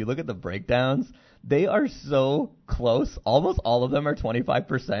the breakdowns, they are so close. Almost all of them are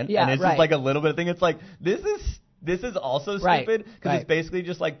 25%, Yeah, and it's right. just like a little bit of thing. It's like this is also stupid because it's basically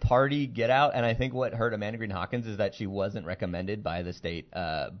just like party get out. And I think what hurt Amanda Green Hawkins is that she wasn't recommended by the state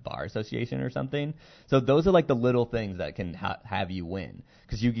bar association or something. So those are like the little things that can have you win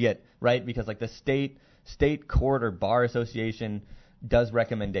because you get because like the state court or bar association does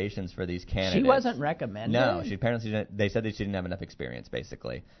recommendations for these candidates. She wasn't recommended. No, she apparently didn't. They said that she didn't have enough experience,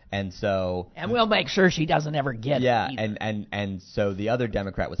 basically, and so. And we'll make sure she doesn't ever get it. Yeah, either. and so the other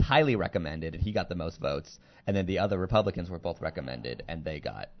Democrat was highly recommended, and he got the most votes, and then the other Republicans were both recommended, and they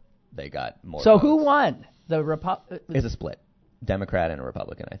got more. So votes. who won? It's a split, Democrat and a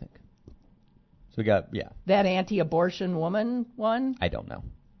Republican, I think. So we got That anti-abortion woman won? I don't know.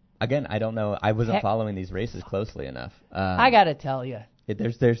 Again, I don't know. I wasn't following these races closely enough. I got to tell you.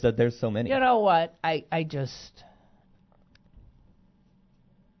 There's so many. You know what? I'm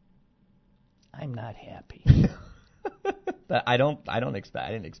not happy. I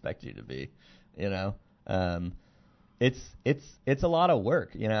didn't expect you to be. You know, it's a lot of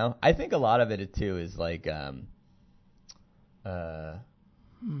work. You know, I think a lot of it too is like there's a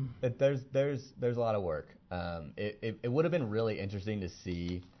lot of work. It would have been really interesting to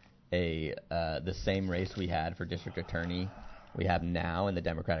see the same race we had for district attorney we have now in the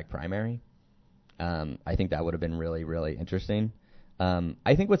Democratic primary. I think that would have been really, really interesting.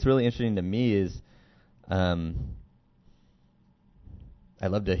 I think what's really interesting to me is I'd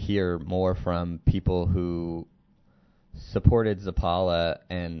love to hear more from people who supported Zapala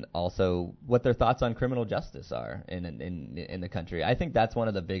and also what their thoughts on criminal justice are in the country. I think that's one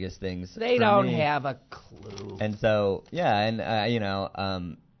of the biggest things. They don't have a clue. And so,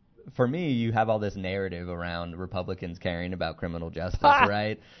 for me, you have all this narrative around Republicans caring about criminal justice,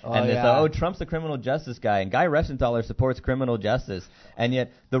 right? Trump's a criminal justice guy, and Guy Reschenthaler supports criminal justice. And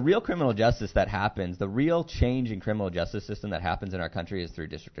yet, the real criminal justice that happens, the real change in criminal justice system that happens in our country is through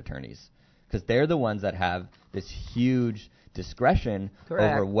district attorneys. Because they're the ones that have this huge discretion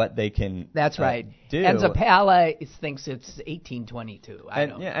over what they can That's right. do. And Zapala thinks it's 1822.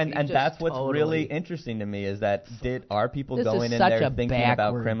 And that's what's really interesting to me is that are people going in there thinking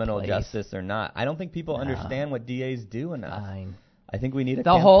about criminal justice or not? I don't think people understand what DAs do enough. Fine. I think we need a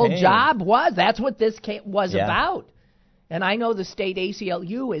The campaign. whole job that's what this was about. And I know the state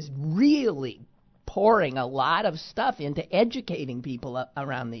ACLU is really pouring a lot of stuff into educating people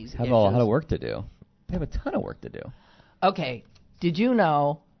around these issues. Have a lot of work to do. They have a ton of work to do. Okay, did you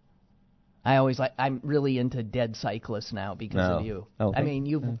know? I'm really into dead cyclists now because of you. Oh, I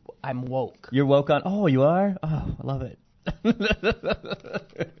mean, I'm woke. You're woke on. Oh, you are. Oh, I love it.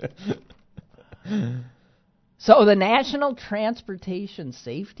 So the National Transportation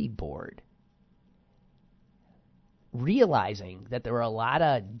Safety Board, realizing that there were a lot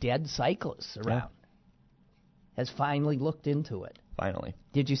of dead cyclists around, has finally looked into it. Finally.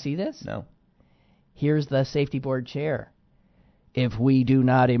 Did you see this? No. Here's the safety board chair. If we do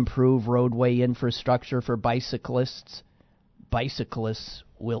not improve roadway infrastructure for bicyclists, bicyclists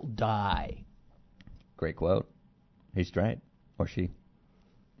will die. Great quote. He's right. Or she.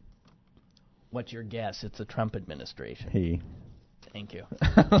 What's your guess? It's the Trump administration. He. Thank you.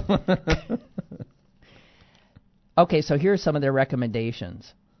 Okay, so here are some of their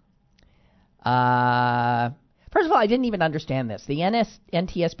recommendations. First of all, I didn't even understand this. The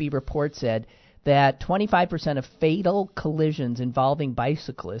NTSB report said that 25% of fatal collisions involving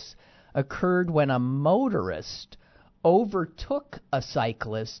bicyclists occurred when a motorist overtook a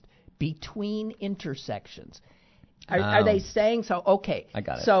cyclist between intersections. Are they saying so? Okay. I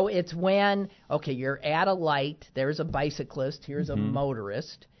got it. So it's when, you're at a light, there's a bicyclist, here's a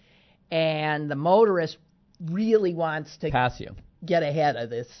motorist, and the motorist really wants to pass you, get ahead of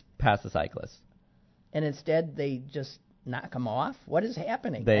this. Pass the cyclist. And instead they just knock them off? What is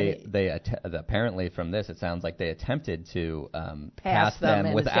happening? Apparently from this, it sounds like they attempted to pass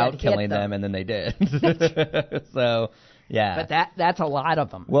them without killing them, and then they did. So, yeah. But that's a lot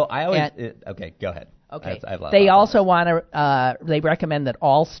of them. Well, I always... okay, go ahead. Okay. They also want to... they recommend that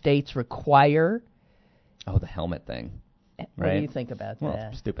all states require... Oh, the helmet thing. What right? do you think about that?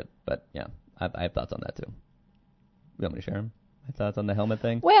 It's stupid, but yeah, I have thoughts on that too. You want me to share them? My thoughts on the helmet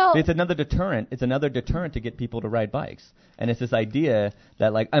thing? Well... It's another deterrent. It's another deterrent to get people to ride bikes. And it's this idea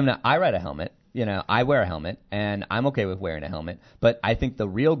that, like, I ride a helmet. I wear a helmet, and I'm okay with wearing a helmet. But I think the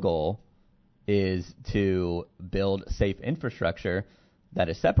real goal is to build safe infrastructure that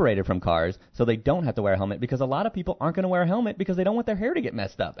is separated from cars so they don't have to wear a helmet, because a lot of people aren't going to wear a helmet because they don't want their hair to get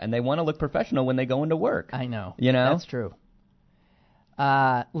messed up, and they want to look professional when they go into work. I know. That's true.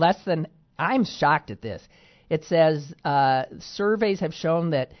 I'm shocked at this. It says surveys have shown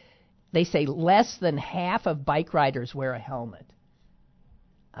that they say less than half of bike riders wear a helmet.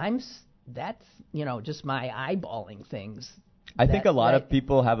 That's just my eyeballing things. I think a lot of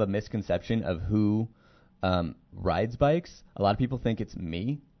people have a misconception of who rides bikes. A lot of people think it's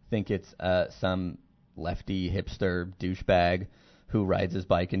me, think it's some lefty hipster douchebag who rides his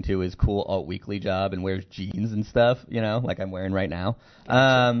bike into his cool alt weekly job and wears jeans and stuff, like I'm wearing right now.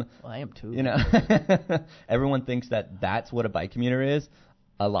 Well, I am too. Everyone thinks that that's what a bike commuter is.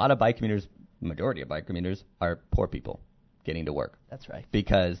 A lot of bike commuters, majority of bike commuters, are poor people getting to work. That's right.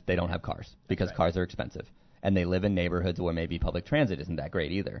 Because they don't have cars, because cars are expensive. And they live in neighborhoods where maybe public transit isn't that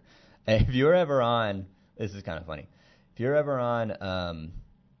great either. If you're ever on, this is kind of funny, if you're ever on,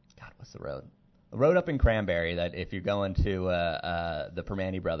 what's the road? A road up in Cranberry that if you're going to the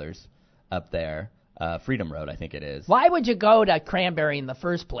Permane Brothers up there, Freedom Road, I think it is. Why would you go to Cranberry in the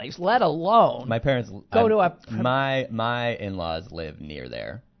first place, let alone my parents go to a... My in-laws live near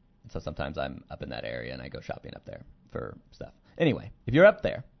there, so sometimes I'm up in that area and I go shopping up there for stuff. Anyway, if you're up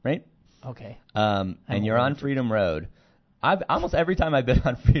there, right? Okay. And you're on Freedom Road, almost every time I've been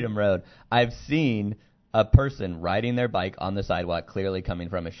on Freedom Road, I've seen a person riding their bike on the sidewalk, clearly coming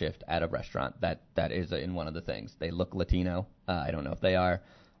from a shift at a restaurant. That is in one of the things. They look Latino. I don't know if they are,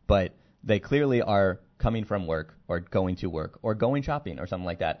 but they clearly are coming from work or going to work or going shopping or something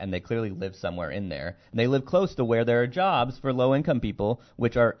like that, and they clearly live somewhere in there. And they live close to where there are jobs for low-income people,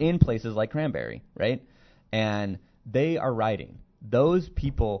 which are in places like Cranberry, right? And they are riding. Those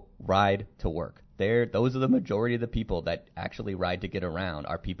people ride to work. Those are the majority of the people that actually ride to get around,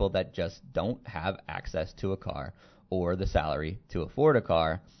 are people that just don't have access to a car or the salary to afford a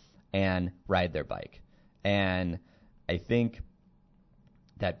car and ride their bike. And I think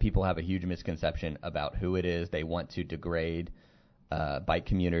that people have a huge misconception about who it is. They want to degrade bike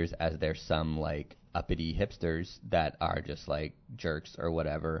commuters as they're some like uppity hipsters that are just like jerks or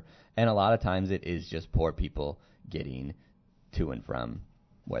whatever. And a lot of times it is just poor people getting to and from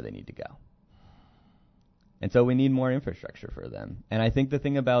where they need to go. And so we need more infrastructure for them. And I think the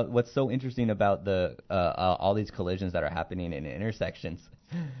thing about what's so interesting about the all these collisions that are happening in intersections,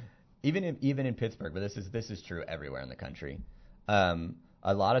 even in Pittsburgh, but this is true everywhere in the country.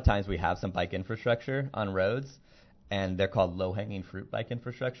 A lot of times we have some bike infrastructure on roads, and they're called low-hanging fruit bike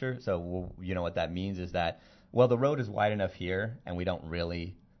infrastructure. So you know what that means is that, well, the road is wide enough here, and we don't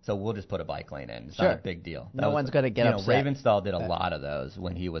really. So we'll just put a bike lane in. It's not a big deal. No one's going to get upset. Ravenstall did a lot of those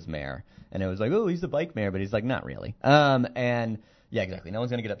when he was mayor. And it was like, oh, he's the bike mayor, but he's like, not really. And, yeah, exactly. No one's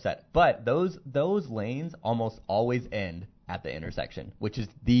going to get upset. But those lanes almost always end at the intersection, which is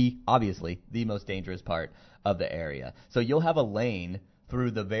obviously the most dangerous part of the area. So you'll have a lane through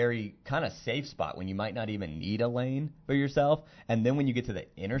the very kind of safe spot when you might not even need a lane for yourself. And then when you get to the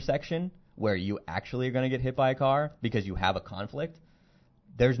intersection where you actually are going to get hit by a car because you have a conflict,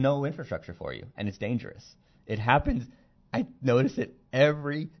 there's no infrastructure for you, and it's dangerous. It happens. I notice it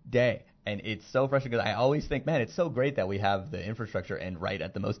every day. And it's so frustrating because I always think, man, it's so great that we have the infrastructure and right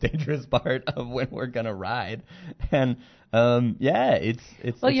at the most dangerous part of when we're gonna ride. And it's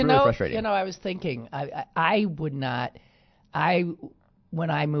really frustrating. I was thinking, I would not. When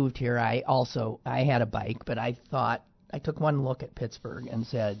I moved here, I had a bike, but I took one look at Pittsburgh and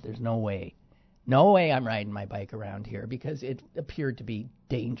said, "There's no way I'm riding my bike around here," because it appeared to be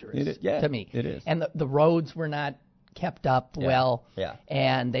dangerous to me. It is. And the roads were not kept up well, Yeah.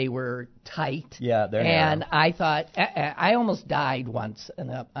 and they were tight. Yeah, they're And narrow. I thought I almost died once in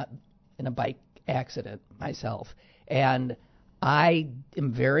a bike accident myself, and I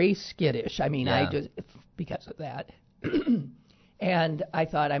am very skittish. I mean, I just because of that, and I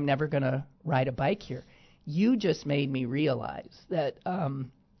thought I'm never going to ride a bike here. You just made me realize that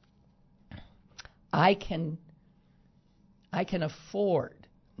I can afford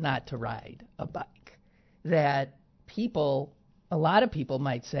not to ride a bike. That a lot of people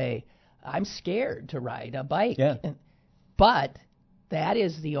might say, I'm scared to ride a bike. Yeah. But that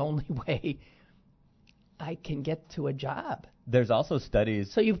is the only way I can get to a job. There's also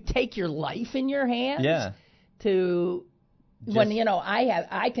studies. So you take your life in your hands. Yeah. When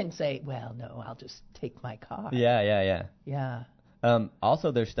I can say, well, no, I'll just take my car. Yeah. Yeah.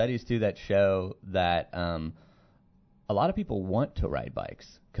 Also, there's studies too that show that a lot of people want to ride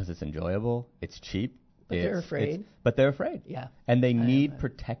bikes because it's enjoyable, it's cheap. But they're afraid. But they're afraid. Yeah. And they need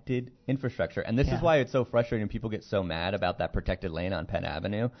protected infrastructure. And this Yeah. is why it's so frustrating. People get so mad about that protected lane on Penn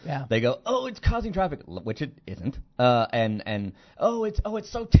Avenue. Yeah. They go, oh, it's causing traffic, which it isn't. It's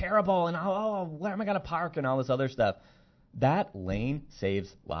so terrible. And where am I going to park and all this other stuff. That lane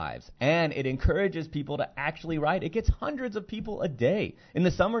saves lives, and it encourages people to actually ride. It gets hundreds of people a day. In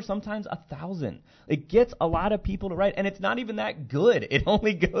the summer, sometimes 1,000. It gets a lot of people to ride, and it's not even that good. It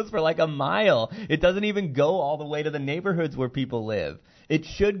only goes for like a mile. It doesn't even go all the way to the neighborhoods where people live. It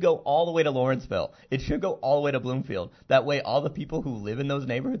should go all the way to Lawrenceville. It should go all the way to Bloomfield. That way, all the people who live in those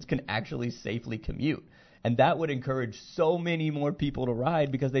neighborhoods can actually safely commute. And that would encourage so many more people to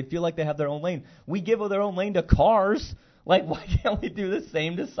ride because they feel like they have their own lane. We give their own lane to cars. Like, why can't we do the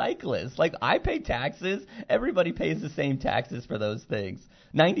same to cyclists? Like, I pay taxes. Everybody pays the same taxes for those things.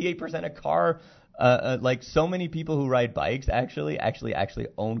 98% of car, so many people who ride bikes actually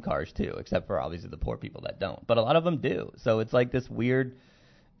own cars too, except for obviously the poor people that don't. But a lot of them do. So it's like this weird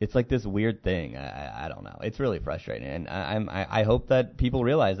thing. I don't know. It's really frustrating. And I hope that people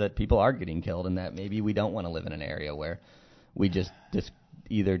realize that people are getting killed and that maybe we don't want to live in an area where we just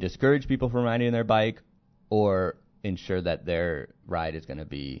either discourage people from riding their bike or ensure that their ride is going to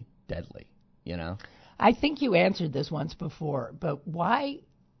be deadly, I think you answered this once before, but why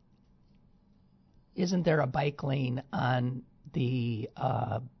isn't there a bike lane on the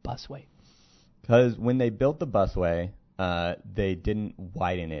busway? Because when they built the busway, they didn't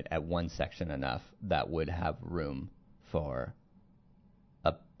widen it at one section enough that would have room for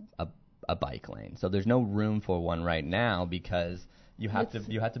a bike lane. So there's no room for one right now because you have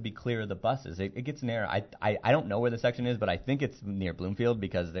to be clear of the buses. It gets narrow. I don't know where the section is, but I think it's near Bloomfield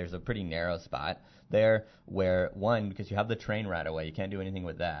because there's a pretty narrow spot there where because you have the train right away, you can't do anything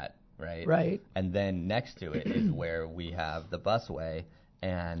with that, right? Right. And then next to it is where we have the busway,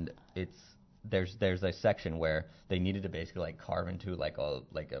 and there's a section where they needed to basically like carve into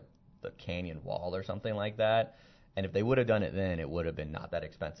the canyon wall or something like that. And if they would have done it then, it would have been not that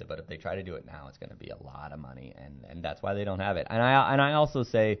expensive. But if they try to do it now, it's going to be a lot of money, and that's why they don't have it. And I also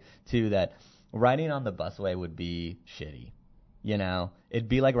say too that riding on the busway would be shitty. It'd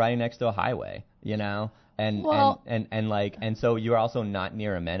be like riding next to a highway. And so you're also not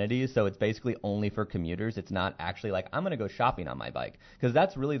near amenities. So it's basically only for commuters. It's not actually like I'm going to go shopping on my bike, because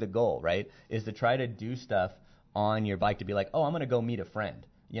that's really the goal, right? Is to try to do stuff on your bike to be like, oh, I'm going to go meet a friend.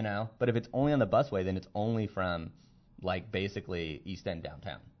 But if it's only on the busway, then it's only from like basically East End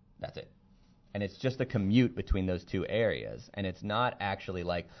downtown. That's it. And it's just a commute between those two areas. And it's not actually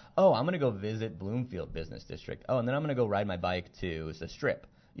like, oh, I'm going to go visit Bloomfield Business District. Oh, and then I'm going to go ride my bike to the Strip,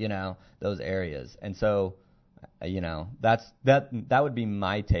 those areas. And so, that would be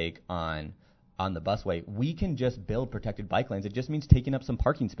my take on the busway. We can just build protected bike lanes. It just means taking up some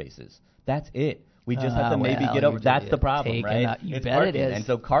parking spaces. That's it. We just have to maybe get over. That's the problem, right? It's bet parking. It is. And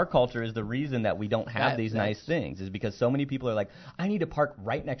so car culture is the reason that we don't have these nice things, is because so many people are like, I need to park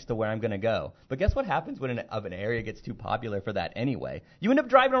right next to where I'm going to go. But guess what happens when an area gets too popular for that anyway? You end up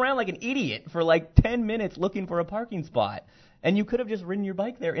driving around like an idiot for like 10 minutes looking for a parking spot. And you could have just ridden your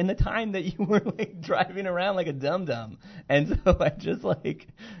bike there in the time that you were like driving around like a dum-dum. And so I just like...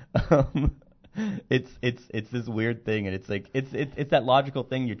 It's this weird thing, and it's like it's that logical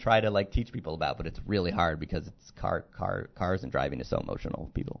thing you try to like teach people about, but it's really hard because it's cars and driving is so emotional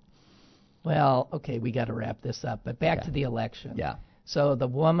with people. Well, okay, we got to wrap this up. But back to the election. Yeah. So the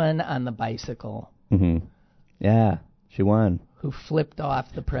woman on the bicycle Yeah, she won. who flipped off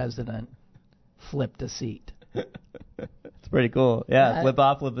the president flipped a seat. It's pretty cool. Yeah, flip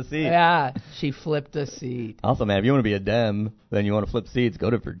off, flip the seat. Yeah, she flipped a seat. Also, man, if you want to be a Dem, then you want to flip seats, go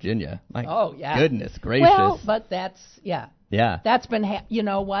to Virginia. My goodness gracious. Well, but that's, Yeah. that's been, you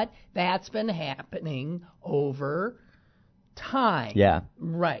know what? That's been happening over time. Yeah.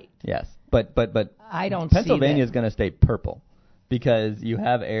 Right. Yes. But I don't Pennsylvania see is going to stay purple because you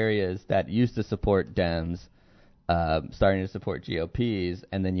have areas that used to support Dems starting to support GOPs,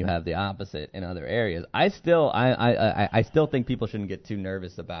 and then you have the opposite in other areas. I still think people shouldn't get too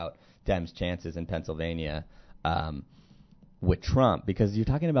nervous about Dems' chances in Pennsylvania with Trump, because you're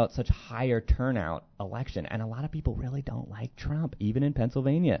talking about such higher turnout election, and a lot of people really don't like Trump, even in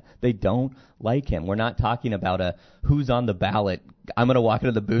Pennsylvania. They don't like him. We're not talking about a who's on the ballot. I'm going to walk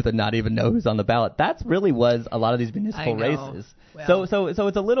into the booth and not even know who's on the ballot. That's really was a lot of these municipal races. Well, so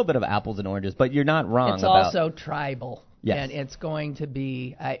it's a little bit of apples and oranges, but you're not wrong. It's also tribal. Yes. And it's going to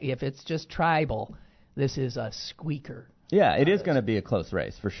be, if it's just tribal, this is a squeaker. Yeah, it is going to be a close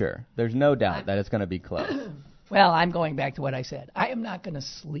race for sure. There's no doubt that it's going to be close. Well, I'm going back to what I said. I am not going to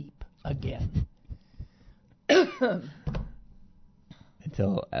sleep again.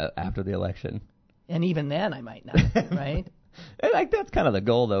 Until after the election. And even then, I might not, right? And like that's kind of the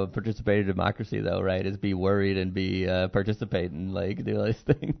goal, though, of participative democracy, though, right? Is be worried and be participate and like do those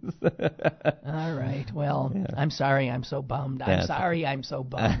things. All right. Well, I'm sorry. I'm so bummed. I'm sorry. I'm so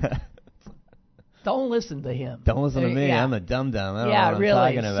bummed. Don't listen to him. Don't listen to me. Yeah. I'm a dum-dum. I don't know what really.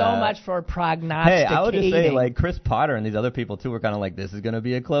 I'm talking about. So much for prognosticating. Hey, I would just say, like, Chris Potter and these other people, too, were kind of like, this is going to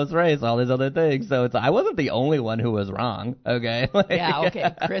be a close race, all these other things. So I wasn't the only one who was wrong, okay? Yeah,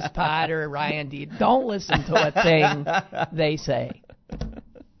 okay. Chris Potter, Ryan D. Don't listen to a thing they say.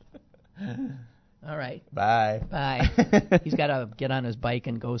 All right. Bye. Bye. He's got to get on his bike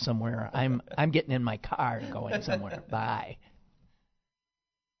and go somewhere. I'm getting in my car and going somewhere. Bye.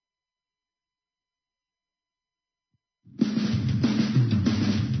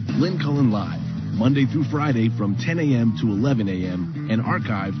 Lynn Cullen Live, Monday through Friday from 10 a.m. to 11 a.m. and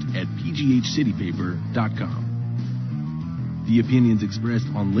archived at pghcitypaper.com. The opinions expressed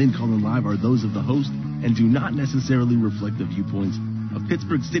on Lynn Cullen Live are those of the host and do not necessarily reflect the viewpoints of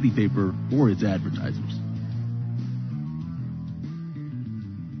Pittsburgh City Paper or its advertisers.